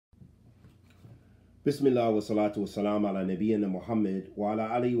Bismillah wa salatu wa salam ala nabiyyina Muhammad wa ala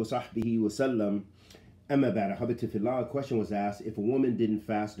alihi wa sahbihi wa sallam. Amma ba'da. Habitifillah, a question was asked, if a woman didn't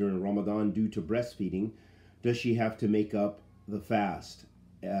fast during Ramadan due to breastfeeding, does she have to make up the fast,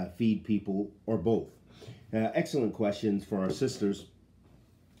 feed people, or both? Excellent questions for our sisters.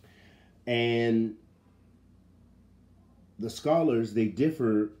 And the scholars, they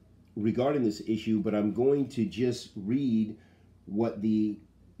differ regarding this issue, but I'm going to just read what the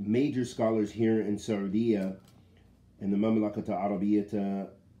major scholars here in Saudi and the Mamlakata Arabiyyata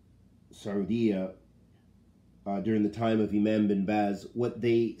Saudiya during the time of Imam bin Baz, what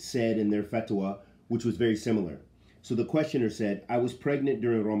they said in their fatwa, which was very similar. So the questioner said, I was pregnant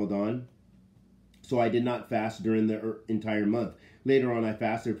during Ramadan, so I did not fast during the entire month. Later on, I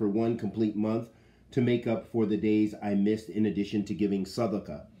fasted for one complete month to make up for the days I missed in addition to giving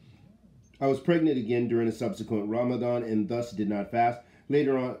sadaqah. I was pregnant again during a subsequent Ramadan and thus did not fast.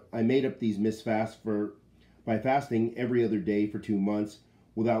 Later on, I made up these missed fasts by fasting every other day for 2 months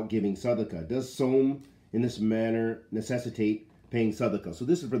without giving sadaqah. Does Sawm in this manner necessitate paying sadaqah? So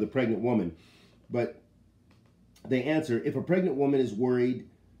this is for the pregnant woman. But they answer, if a pregnant woman is worried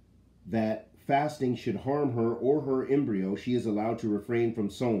that fasting should harm her or her embryo, she is allowed to refrain from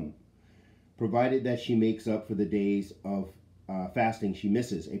Sawm, provided that she makes up for the days of fasting she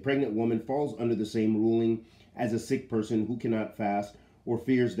misses. A pregnant woman falls under the same ruling as a sick person who cannot fast or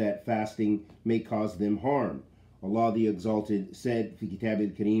fears that fasting may cause them harm. Allah the Exalted said, في كتاب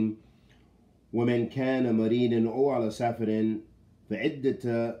الكريم, وَمَنْ كَانَ مَرِيدًا أَوْ عَلَى سَفَرٍ فَعِدَّةٌ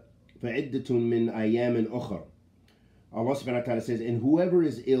مِّنْ أَيَّامٍ أُخَرٍ. Allah subhanahu wa ta'ala says, and whoever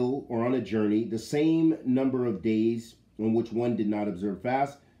is ill or on a journey, the same number of days on which one did not observe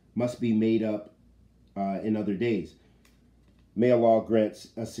fast must be made up in other days. May Allah grant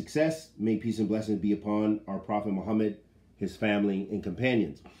us success. May peace and blessings be upon our Prophet Muhammad, his family, and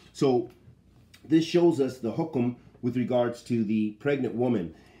companions. So this shows us the hukum with regards to the pregnant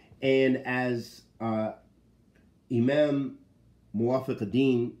woman. And as Imam Muwafiq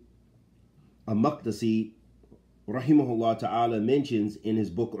ad-Din al-Maqdisi, rahimahullah ta'ala, mentions in his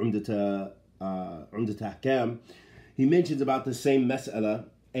book Umdat Ahkam, he mentions about the same mas'ala,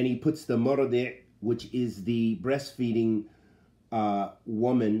 and he puts the maradi', which is the breastfeeding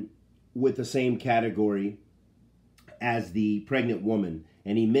woman, with the same category as the pregnant woman.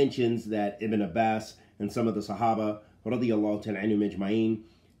 And he mentions that Ibn Abbas and some of the Sahaba radiyallahu ta'ala anhum ajma'in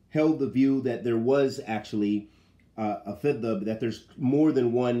held the view that there was actually a fidda, that there's more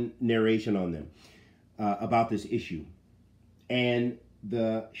than one narration on them about this issue. And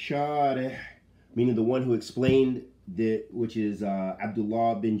the Sharih, meaning the one who explained which is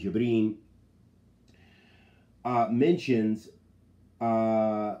Abdullah bin Jabreen, mentions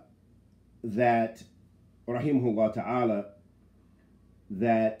that, rahimahullah ta'ala,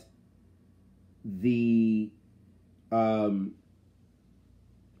 that the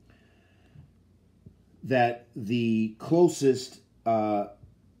closest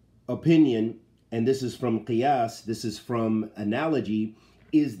opinion, and this is from qiyas, this is from analogy,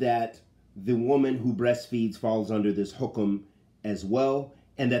 is that the woman who breastfeeds falls under this hukum as well,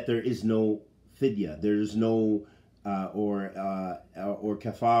 and that there is no fidya, there's no or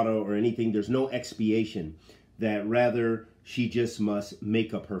kafara or anything, there's no expiation, that rather she just must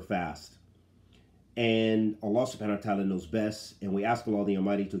make up her fast. And Allah subhanahu wa ta'ala knows best, and we ask Allah the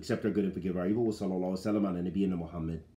Almighty to accept our good and forgive our evil. Wa sallallahu wa sallam ala nabiyyina Muhammad.